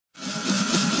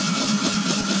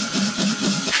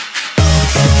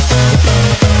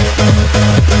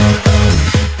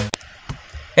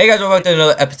Hey guys, welcome back to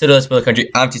another episode of Let's Build a Country.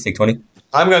 I'm T-Stick20.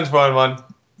 I'm Guns1.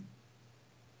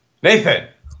 Nathan.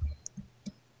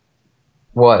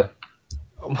 What?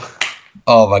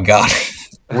 Oh my god.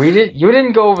 You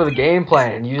didn't go over the game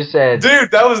plan. You just said, Dude,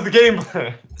 that was the game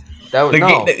plan. that was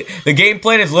no. The game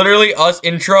plan is literally us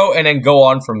intro and then go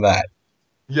on from that.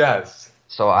 Yes.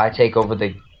 So I take over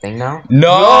the thing now?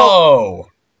 No!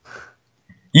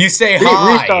 You say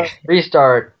hi!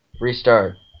 Restart.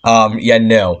 Yeah,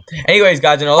 no. Anyways,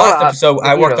 guys, in our last episode,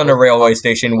 I worked on the railway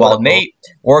station while Nate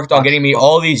worked on getting me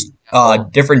all these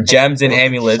different gems and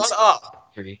amulets. Shut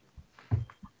up.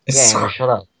 Yeah, shut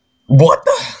up. What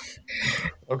the?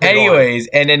 Okay, Anyways,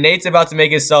 and then Nate's about to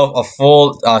make himself a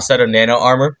full set of nano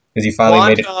armor because he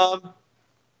finally made it.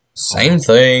 Same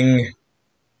thing.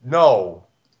 No.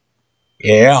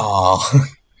 Yeah.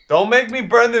 Don't make me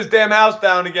burn this damn house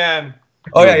down again.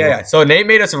 Oh yeah. So Nate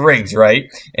made us rings, right?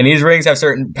 And these rings have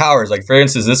certain powers. Like for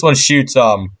instance, this one shoots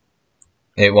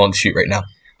it won't shoot right now.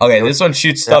 Okay, this one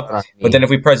shoots stuff, but then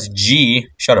if we press G,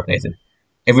 shut up, Nathan.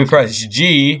 If we press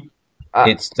G,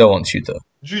 it still won't shoot though.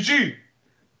 GG.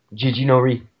 GG no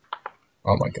re.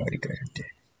 Oh my god, you guys are dead.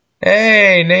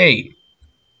 Hey, Nate.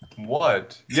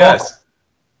 What? Yes.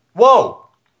 Whoa.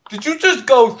 Did you just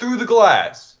go through the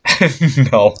glass?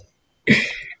 No.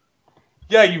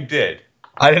 Yeah, you did.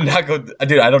 I did not go.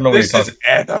 Dude, I don't know what you're talking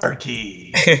about. This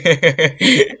is anarchy.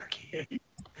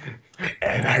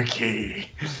 Anarchy.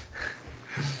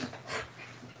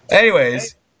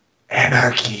 Anyways.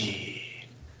 Anarchy.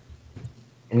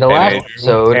 In the last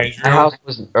episode, my house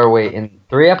was, in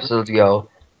 3 episodes ago.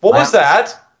 What was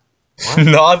that?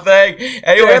 Nothing.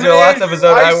 Anyways, in the last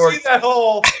episode, I worked. See that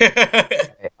hole.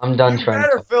 Okay, I'm done trying. You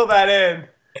better fill that in.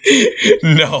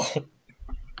 No.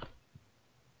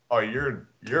 Oh, you're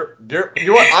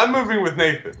what? I'm moving with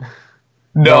Nathan.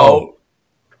 No.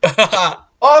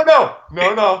 Oh no.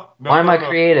 Why am I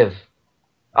creative?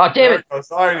 Oh damn it! Oh,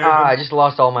 sorry, Nathan. I just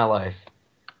lost all my life.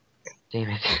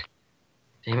 Damn it,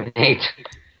 Nate.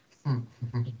 You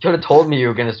could have told me you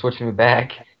were gonna switch me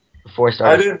back before I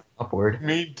started. I didn't upward.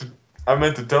 I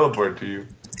meant to teleport to you.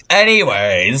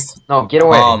 Anyways. No, get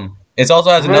away. It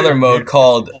also has another mode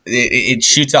called it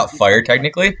shoots out fire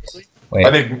technically. Wait.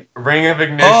 I think Ring of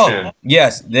Ignition. Oh,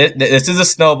 yes, this is a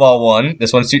snowball one.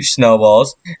 This one shoots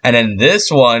snowballs, and then this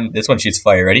one shoots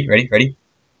fire. Ready?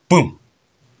 Boom,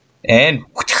 and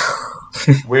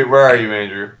Wait, where are you,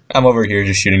 Andrew? I'm over here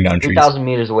just shooting down trees. 3,000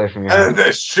 meters away from your house. And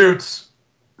this shoots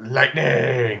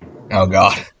lightning. Oh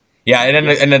god, yeah, and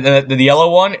then the yellow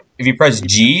one. If you press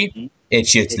G, it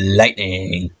shoots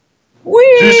lightning.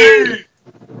 Whee!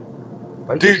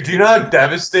 Dude, do you know how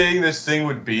devastating this thing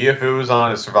would be if it was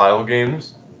on a survival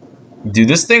games? Dude,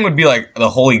 this thing would be like the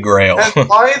holy grail. And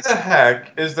why the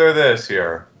heck is there this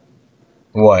here?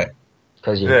 What?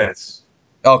 Because this.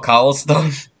 Oh,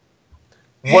 cobblestone.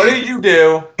 What do you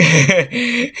do?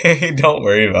 Don't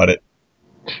worry about it.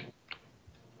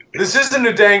 This isn't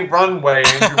a dang runway,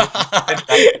 Andrew.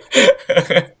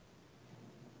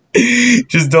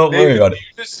 Just don't worry about it.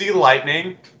 Did you just see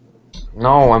lightning?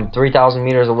 No, I'm 3,000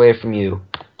 meters away from you.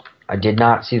 I did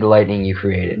not see the lightning you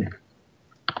created.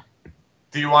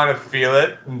 Do you want to feel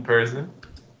it in person?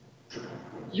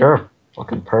 You're a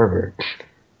fucking pervert.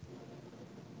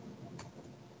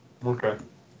 Okay.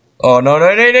 Oh, no,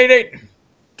 Nate.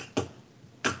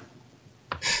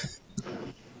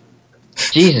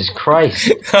 Jesus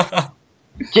Christ.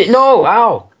 No,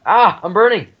 ow. I'm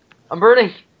burning. To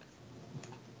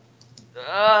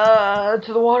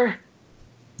the water.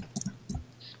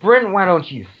 Sprint, why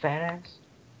don't you, fat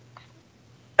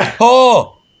ass?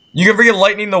 Oh! You can freaking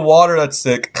lightning the water, that's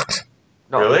sick.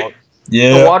 No, really?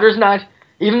 Yeah. The water's not,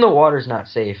 even the water's not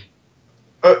safe.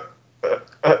 I'm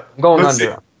going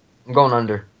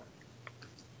under.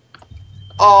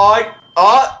 Oh,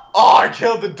 I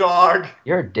killed the dog.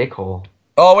 You're a dickhole.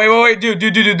 Oh, wait, dude,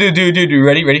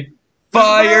 ready?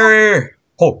 Fire!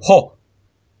 Ho!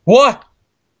 What?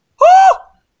 Oh!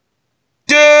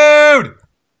 Dude!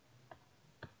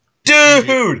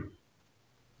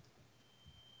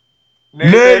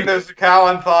 Nate, there's a cow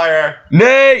on fire.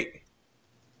 Nate!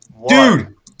 What?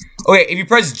 Dude! Okay, if you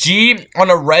press G on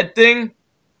a red thing,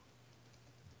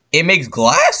 it makes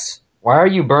glass? Why are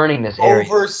you burning this area?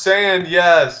 Over sand,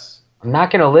 yes. I'm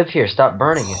not gonna live here. Stop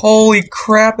burning it. Holy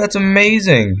crap, that's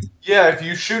amazing. Yeah, if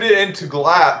you shoot it into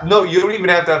glass. No, you don't even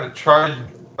have to have a charge,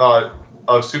 a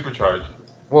supercharge.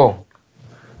 Whoa.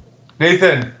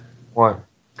 Nathan. What?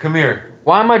 Come here.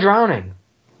 Why am I drowning?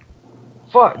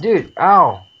 Fuck, dude.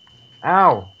 Ow.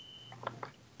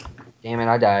 Damn it,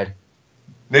 I died.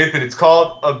 Nathan, it's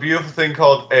called a beautiful thing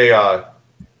called a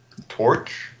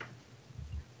torch.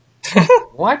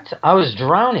 What? I was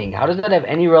drowning. How does that have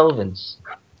any relevance?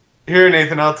 Here,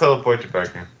 Nathan, I'll teleport you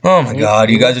back here. Oh my god,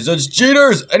 you guys are such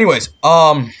cheaters! Anyways,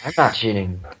 I'm not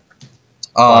cheating.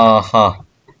 uh-huh.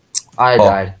 I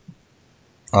died.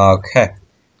 Okay.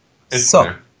 It's So,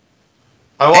 there.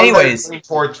 I want anyways. that green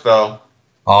torch, though.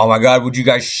 Oh my god, would you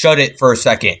guys shut it for a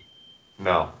second?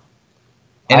 No.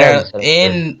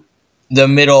 In the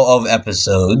middle of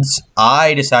episodes,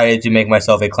 I decided to make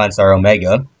myself a Clan Star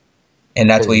Omega. And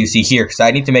that's what you see here, because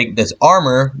I need to make this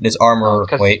armor,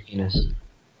 wait.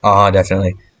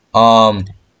 Definitely. Oh,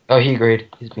 he agreed.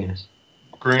 His penis.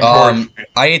 Green torch.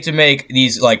 I need to make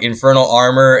these, like, infernal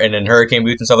armor and then hurricane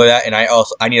boots and stuff like that, and I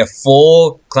need a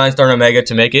full Clan Star Omega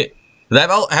to make it. I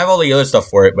have all the other stuff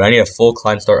for it, but I need a full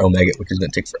Clan Star Omega, which is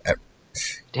going to take forever.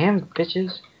 Damn,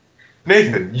 bitches.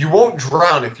 Nathan, you won't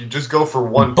drown if you just go for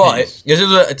one piece. But this is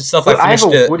the stuff I finished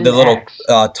the little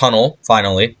tunnel,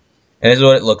 finally. And this is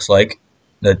what it looks like.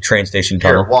 The train station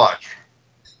tunnel. Here, watch.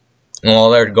 Well,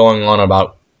 they're going on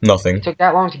about nothing. It took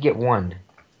that long to get one.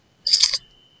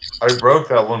 I broke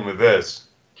that one with this.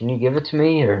 Can you give it to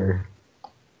me, or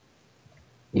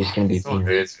you just gonna be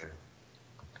penis?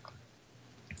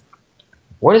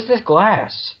 What is this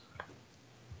glass?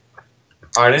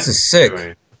 This is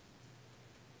sick.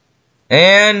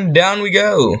 And down we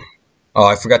go. Oh,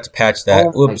 I forgot to patch that.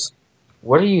 Oh, whoops.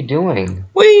 What are you doing?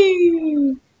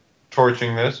 Whee!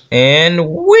 Torching this. And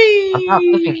whee! I'm not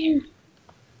looking you.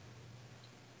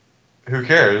 Who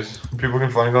cares? People can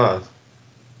find glass.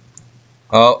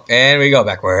 Oh, and we go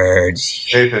backwards.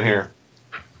 Nathan, here.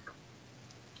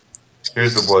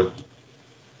 Here's the wood.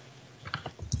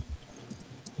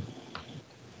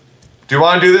 Do you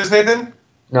want to do this, Nathan?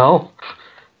 No.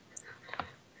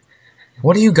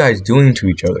 What are you guys doing to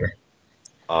each other?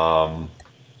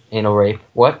 Anal rape.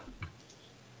 What?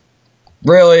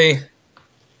 Really?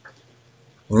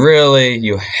 Really?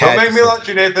 You had Don't make me let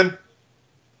you, Nathan.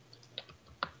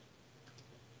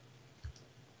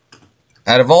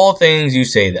 Out of all things, you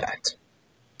say that.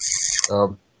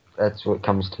 That's what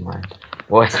comes to mind.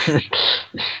 What?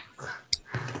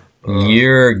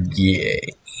 You're gay.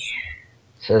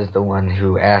 Says the one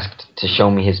who asked to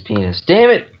show me his penis. Damn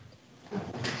it!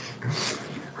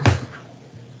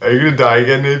 Are you gonna die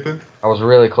again, Nathan? I was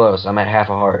really close. I'm at half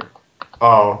a heart.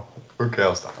 Oh, okay,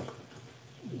 I'll stop.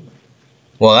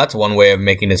 Well, that's one way of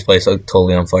making this place look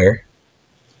totally on fire.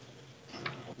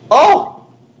 Oh!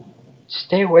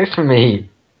 Stay away from me.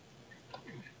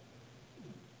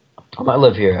 I might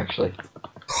live here, actually.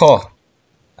 Oh,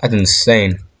 that's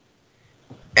insane.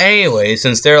 Anyway,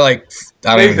 since they're like,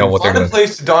 I don't even know what they're doing. Find a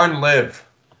place to darn live.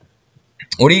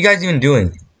 What are you guys even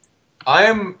doing? I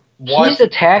am. He's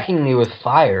attacking me with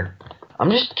fire. I'm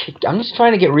just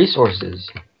trying to get resources.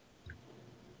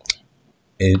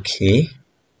 Okay.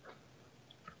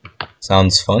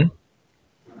 Sounds fun.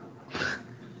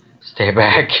 Stay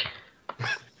back.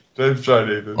 Just try,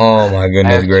 Nathan. Oh my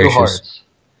goodness gracious.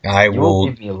 I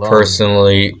will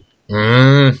personally...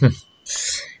 You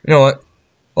know what?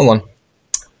 Hold on.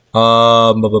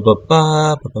 Call.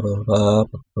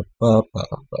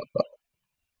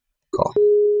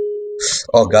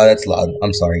 Oh god, that's loud.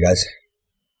 I'm sorry, guys.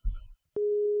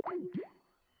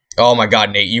 Oh my god,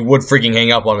 Nate, you would freaking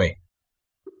hang up on me.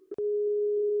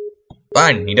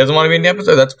 Fine, he doesn't want to be in the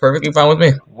episode. That's perfectly fine with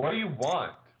me. What do you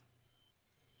want?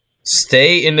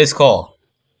 Stay in this call.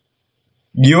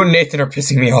 You and Nathan are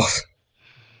pissing me off.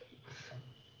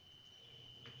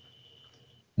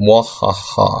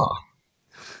 Wahaha.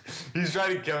 He's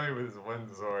trying to kill me with his wind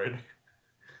sword.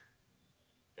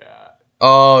 Yeah.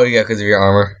 Oh yeah, because of your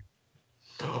armor.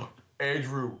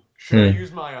 Andrew, should I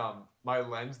use my my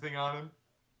lens thing on him?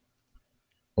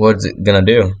 What's it gonna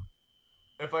do?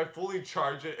 If I fully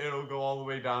charge it, it'll go all the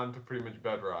way down to pretty much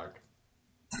bedrock.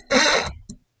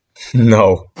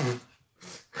 No.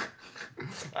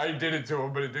 I did it to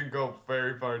him, but it didn't go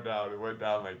very far down. It went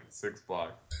down like 6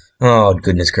 blocks. Oh,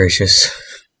 goodness gracious.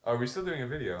 Are we still doing a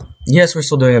video? Yes, we're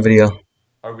still doing a video.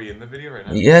 Are we in the video right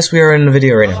now? Yes, we are in the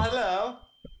video right now. Hello.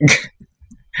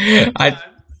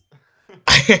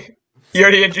 You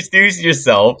already introduced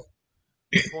yourself.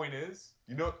 The point is,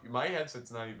 you know, my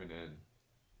headset's not even in.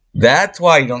 That's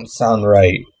why you don't sound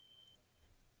right.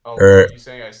 Oh, are you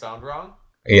saying I sound wrong?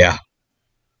 Yeah.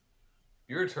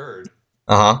 You're a turd.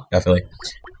 Uh-huh, definitely.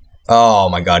 Oh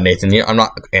my god, Nathan, I'm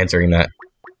not answering that.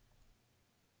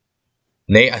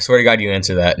 Nate, I swear to god you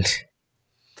answer that.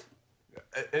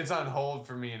 It's on hold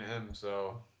for me and him,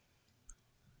 so...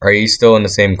 Are you still in the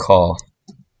same call?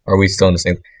 Are we still in the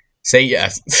same... Say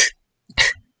yes.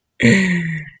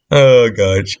 Oh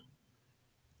gosh.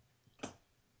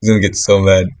 He's gonna get so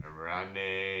mad. I'm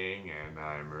running, and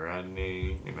I'm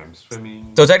running, and I'm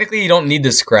swimming. So technically, you don't need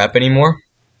the scrap anymore.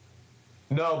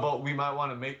 No, but we might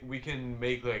want to make. We can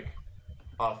make like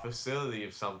a facility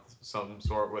of some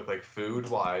sort with like food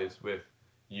wise with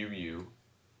you.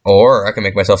 Or I can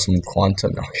make myself some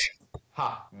quantum. No.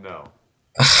 Ha! No.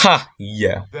 Ha!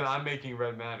 Yeah. Then I'm making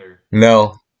red matter.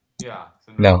 No. Yeah.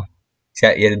 So No.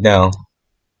 Yeah. No.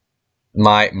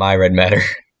 My red matter.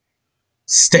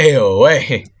 Stay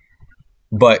away.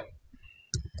 But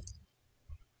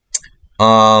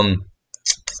So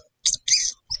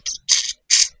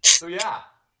yeah.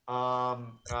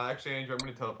 Actually, Andrew, I'm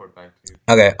gonna teleport back to you.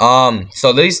 Okay.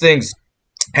 So these things,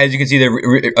 as you can see, they're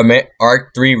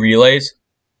Arc 3 relays.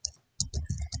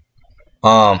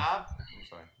 I'm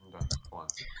sorry. I'm done. Go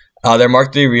on. They're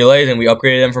Mark 3 relays, and we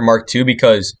upgraded them for Mark 2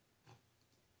 because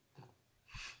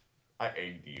I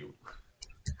hate you.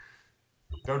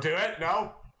 Don't do it.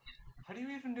 No. How do you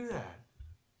even do that?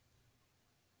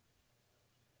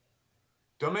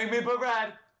 Don't make me put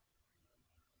red.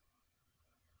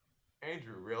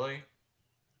 Andrew, really?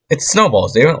 it's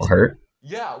snowballs. They don't hurt.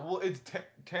 Yeah, well, it's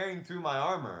tearing through my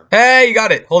armor. Hey, you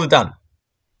got it. Hold it down.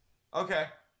 Okay.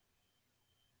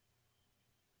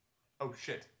 Oh,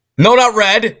 shit. No, not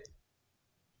red.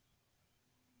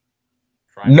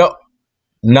 Try me. No,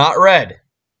 not red.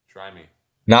 Try me.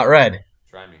 Not red.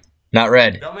 Try me. Not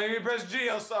red. Don't make me press G,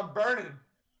 I'll stop burning.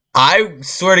 I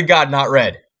swear to God, not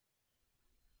red.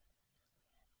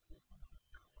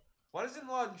 Why does it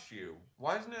launch you?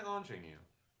 Why isn't it launching you?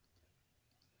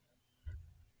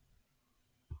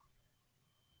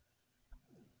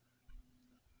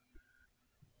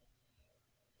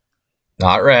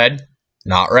 Not red.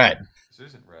 Not red. This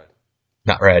isn't red.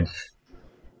 Not red.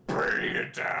 Bring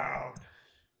it down.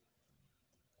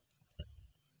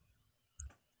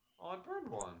 Oh, I burned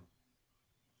one.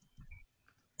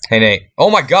 Hey, Nate.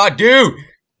 Oh my God, dude!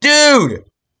 Dude!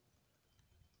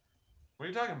 What are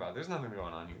you talking about? There's nothing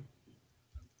going on here.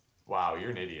 Wow, you're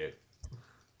an idiot.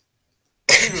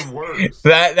 Even worse.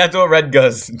 That's what red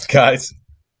does, guys.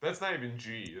 That's not even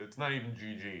G. It's not even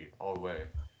GG all the way.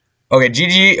 Okay,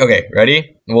 GG. Okay,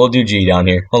 ready? We'll do G down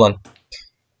here. Hold on.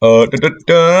 Are we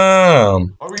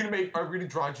gonna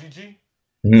draw GG?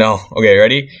 No. Okay,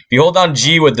 ready? If you hold down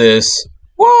G with this,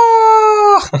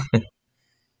 whoa!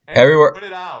 Everywhere. Put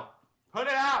it out. Put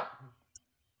it out.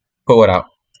 Put what out?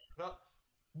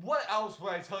 What else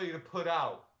would I tell you to put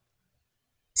out?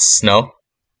 Snow.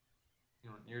 You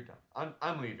know, you're done.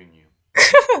 I'm leaving you.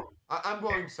 I'm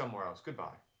going somewhere else.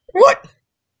 Goodbye. What?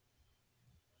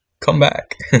 Come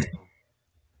back.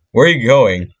 Where are you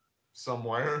going?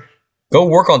 Somewhere. Go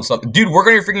work on something. Dude, work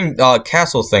on your freaking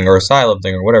castle thing or asylum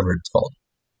thing or whatever it's called.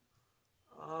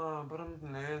 But I'm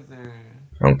lazy.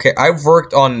 Okay, I've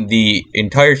worked on the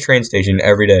entire train station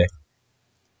every day.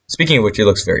 Speaking of which, it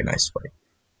looks very nice, buddy.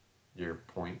 Your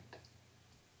point?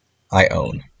 I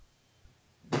own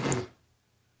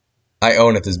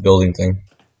at this building thing.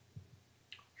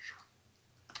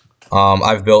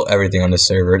 I've built everything on this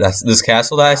server. That's this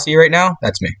castle that I see right now.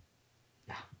 That's me.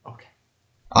 Yeah. Okay.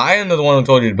 I am the one who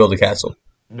told you to build a castle.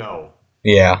 No.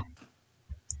 Yeah.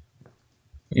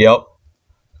 Yep.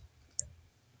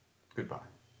 Goodbye.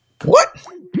 What?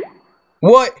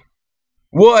 What?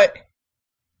 What?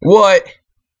 What?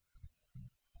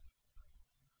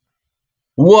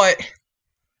 What?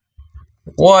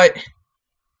 What?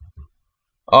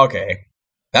 Okay.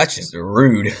 That's just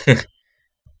rude.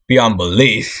 Beyond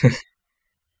belief.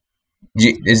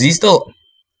 Is he still...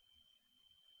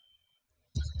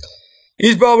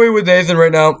 He's probably with Nathan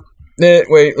right now.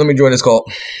 Wait, let me join this call.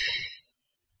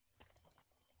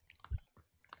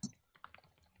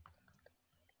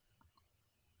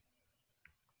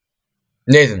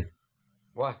 Nathan.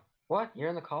 What? What? You're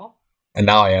in the call? And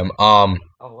now I am. Oh,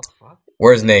 what the fuck?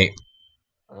 Where's Nate?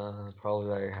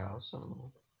 Probably at your house. I don't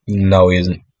know. No, he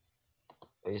isn't.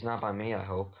 He's not by me, I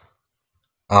hope.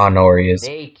 I don't know where he is.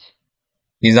 Nate!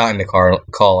 He's not in the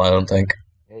call, I don't think.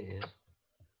 Yeah, he is.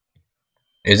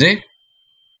 Is he?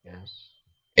 Yes.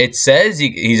 It says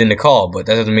he's in the call, but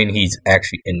that doesn't mean he's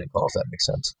actually in the call, if that makes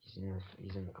sense.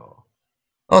 He's in the call.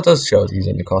 Oh, it does show he's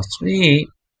in the call. Sweet.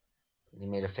 He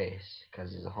made a face,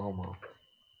 because he's a homo.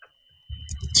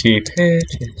 Cheap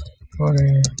pitches.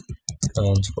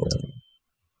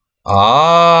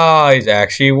 Ah, he's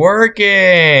actually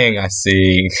working. I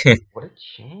see. What a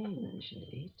change,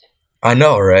 Nate. I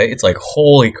know, right? It's like,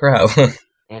 holy crap.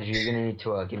 Andrew, you're gonna need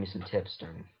to give me some tips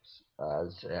during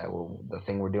the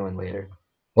thing we're doing later.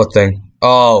 What thing?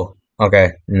 Oh,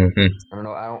 okay. Mm-hmm.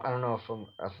 I don't know if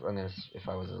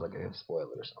I was like a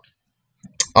spoiler or something.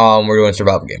 We're doing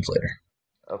survival games later.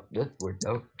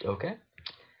 Okay.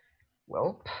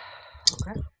 Well,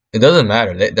 okay. It doesn't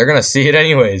matter. They're gonna see it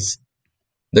anyways.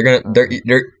 You're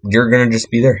gonna just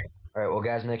be there. All right, well,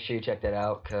 guys, make sure you check that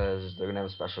out because they're gonna have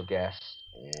a special guest,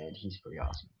 and he's pretty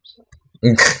awesome. So.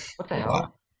 What the hell?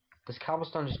 Wow. This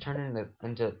cobblestone just turned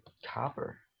into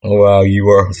copper. Wow, you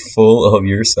are full of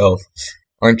yourself,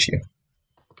 aren't you?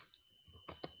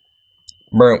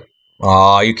 Bro.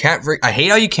 Aw, you can't. I hate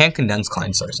how you can't condense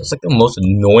client source. That's like the most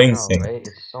annoying thing. Right?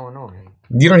 It's so annoying.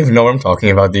 You don't even know what I'm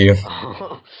talking about, do you?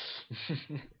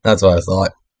 That's what I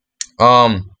thought.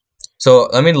 So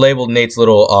let me label Nate's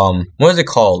little what is it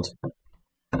called?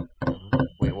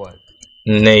 Wait, what?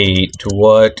 Nate,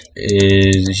 what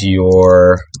is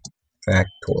your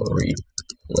factory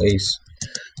place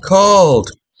called?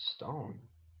 Stone.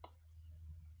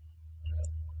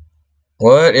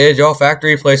 What is your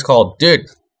factory place called, dude?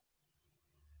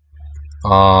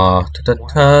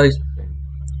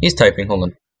 He's typing. Hold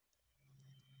on,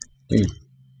 dude.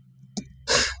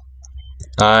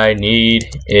 I need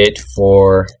it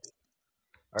for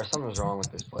Or something's wrong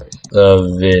with this place.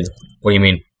 the vid. What do you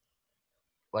mean?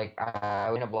 Like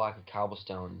I would in a block of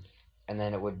cobblestone, and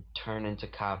then it would turn into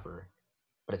copper,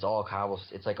 but it's all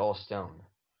cobblestone. It's like all stone.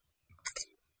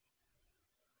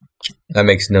 That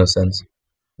makes no sense.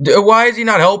 Why is he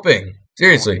not helping?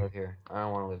 Seriously. I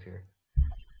don't want to live here.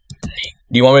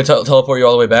 Do you want me to teleport you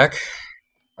all the way back?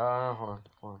 Hold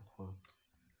on.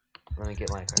 Let me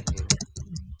get my card here.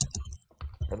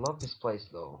 I love this place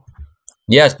though.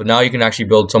 Yes, but now you can actually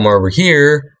build somewhere over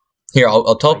here. Here,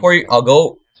 I'll teleport you. I'll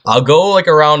go like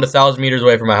around 1,000 meters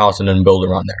away from my house and then build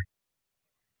around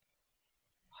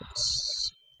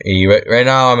there. Right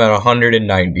now I'm at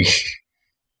 190.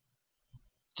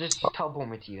 Just teleport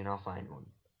me to you and I'll find one.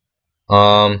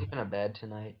 Sleep in a bed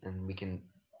tonight and we can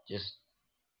just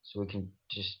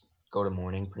go to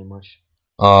morning pretty much.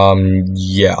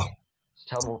 Yeah. Just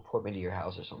teleport me to your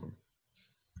house or something.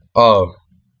 Oh,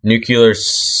 nuclear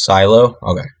silo.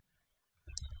 Okay.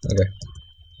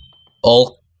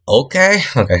 Oh, okay.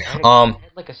 Okay. I had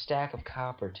like a stack of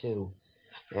copper too,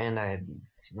 and I had.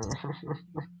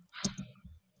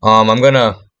 I'm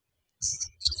gonna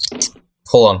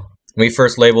hold on. Let me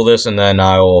first label this, and then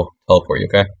I will teleport you.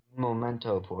 Okay.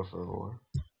 Momento, por favor.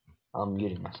 I'm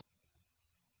muting myself.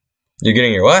 You're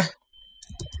getting your what?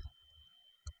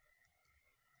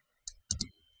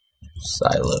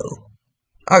 Silo.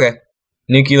 Okay.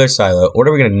 Nuclear silo. What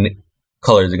are we gonna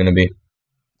color is it gonna be?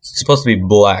 It's supposed to be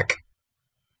black.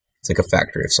 It's like a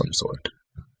factory of some sort.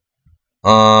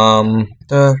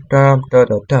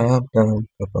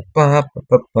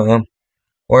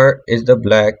 Where is the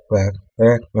black?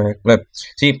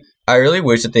 See, I really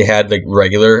wish that they had like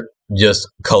regular just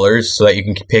colors so that you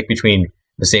can pick between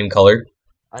the same color.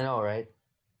 I know, right?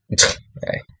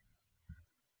 Okay.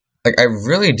 Like I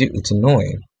really do. It's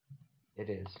annoying. It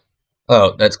is.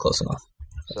 Oh, that's close enough.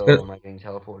 So am I getting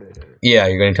teleported? Or? Yeah,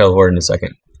 you're getting teleported in a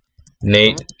second.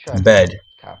 Nate, bed.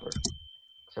 Copper.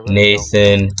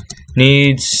 Nathan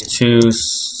needs to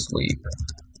sleep.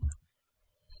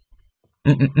 I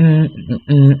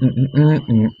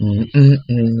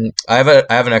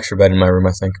have an extra bed in my room,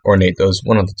 I think, or Nate does.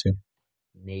 One of the two.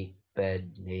 Nate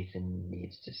bed. Nathan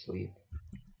needs to sleep.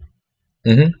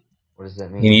 Mm-hmm. What does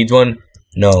that mean? He needs one.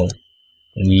 No,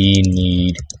 we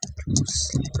need to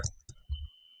sleep.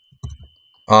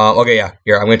 Okay, yeah.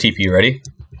 Here, I'm gonna TP you. Ready?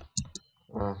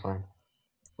 Fine.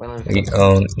 We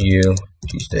own you.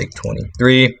 Cheesesteak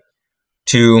 23,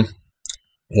 2,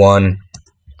 1.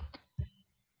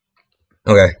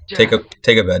 Okay, take a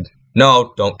bed.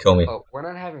 No, don't kill me. Oh, we're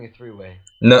not having a three-way.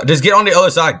 No, just get on the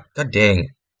other side. God dang.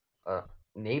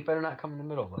 Nate better not come in the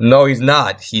middle. Though. No, he's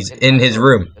not. He's in his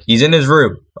room. He's in his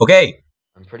room. Okay.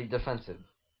 I'm pretty defensive.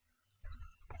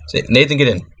 Nathan, get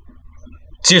in.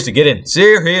 Seriously, get in.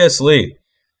 Seriously.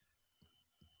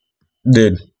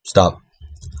 Dude, stop.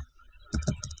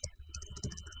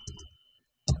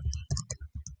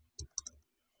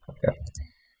 Okay.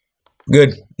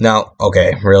 Good. Now,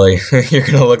 okay, really? You're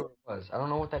gonna look. I don't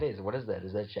know what that is. What is that?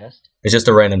 Is that a chest? It's just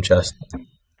a random chest.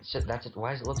 It's just, that's it.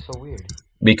 Why does it look so weird?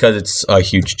 Because it's a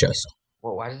huge chest.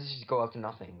 Well, why does it just go up to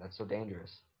nothing? That's so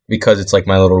dangerous. Because it's like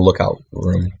my little lookout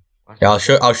room. Yeah,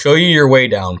 I'll show you your way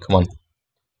down. Come on.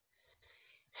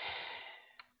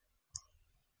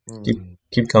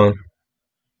 Keep coming.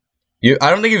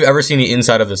 I don't think you've ever seen the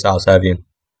inside of this house, have you?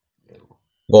 No.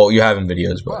 Well, you have in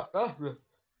videos, but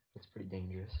it's pretty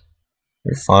dangerous.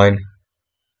 You're fine.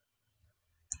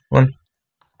 Come on.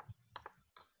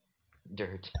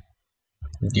 Dirt.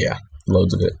 Yeah,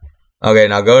 loads of it. Okay,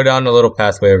 now go down the little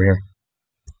pathway over here.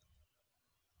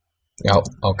 Oh,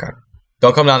 okay.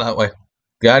 Don't come down that way.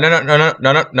 Yeah, no,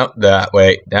 that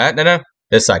way. No.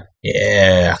 This side.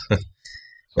 Yeah.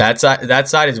 That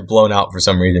side is blown out for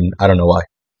some reason. I don't know why.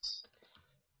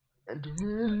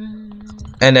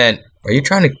 And then, are you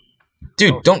trying to...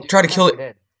 Dude, don't try to kill it.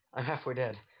 Dead. I'm halfway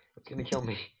dead. It's gonna kill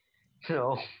me.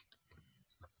 No.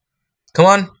 Come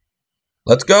on.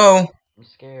 Let's go. I'm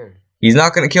scared. He's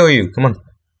not gonna kill you. Come on.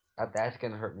 That's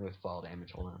gonna hurt me with fall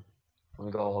damage. Hold on. I'm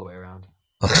gonna go all the way around.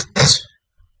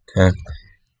 Okay.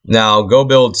 Now, go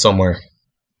build somewhere.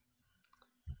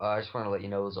 I just want to let you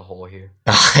know there's a hole here.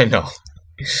 I know.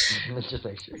 Let's just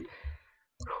make sure.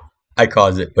 I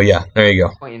caused it, but yeah, there you go.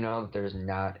 I want you to know that there's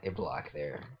not a block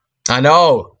there. I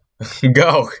know.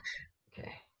 Go.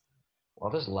 Okay. Well,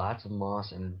 there's lots of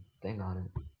moss and thing on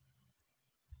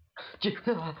it.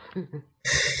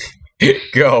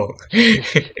 Go.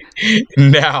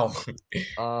 Now.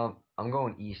 I'm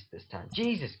going east this time.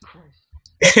 Jesus Christ.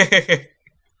 That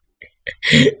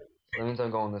means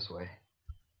I'm going this way.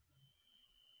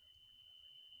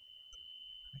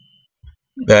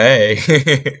 Hey.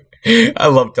 I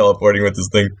love teleporting with this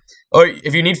thing. Oh,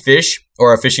 if you need fish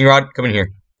or a fishing rod, come in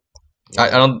here. Yeah.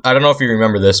 I don't know if you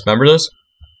remember this. Remember this?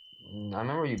 I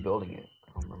remember you building it.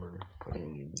 I don't remember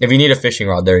putting it. If you need a fishing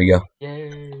rod, there you go.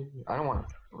 Yay. I don't want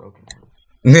a broken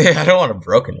one. I don't want a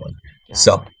broken one. Yeah,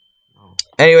 so, no.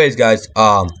 anyways, guys,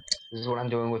 this is what I'm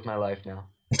doing with my life now.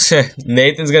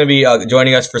 Nathan's gonna be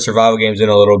joining us for survival games in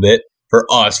a little bit. For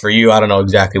us, for you, I don't know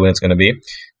exactly when it's gonna be.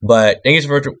 But thank you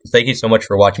so much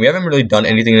for watching. We haven't really done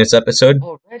anything in this episode.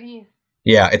 Already?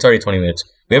 Yeah, it's already 20 minutes.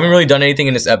 We haven't really done anything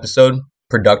in this episode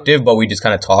productive, but we just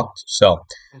kind of talked. So,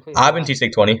 I've been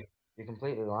T-Steak20. You're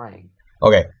completely lying.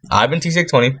 Okay, I've been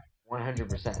T-Steak20.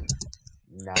 100%.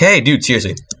 Okay, dude,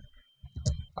 seriously.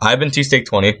 I've been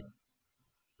T-Steak20.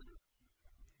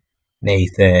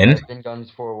 Nathan. I've been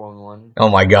Guns 411. Oh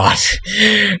my gosh.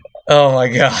 Oh my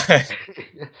god.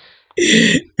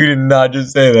 You did not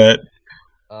just say that.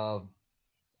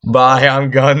 Bye,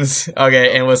 I'm Guns.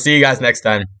 Okay, and we'll see you guys next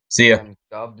time. See ya.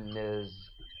 Guns.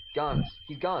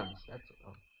 He's Guns. That's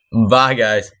Bye,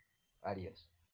 guys. Adios.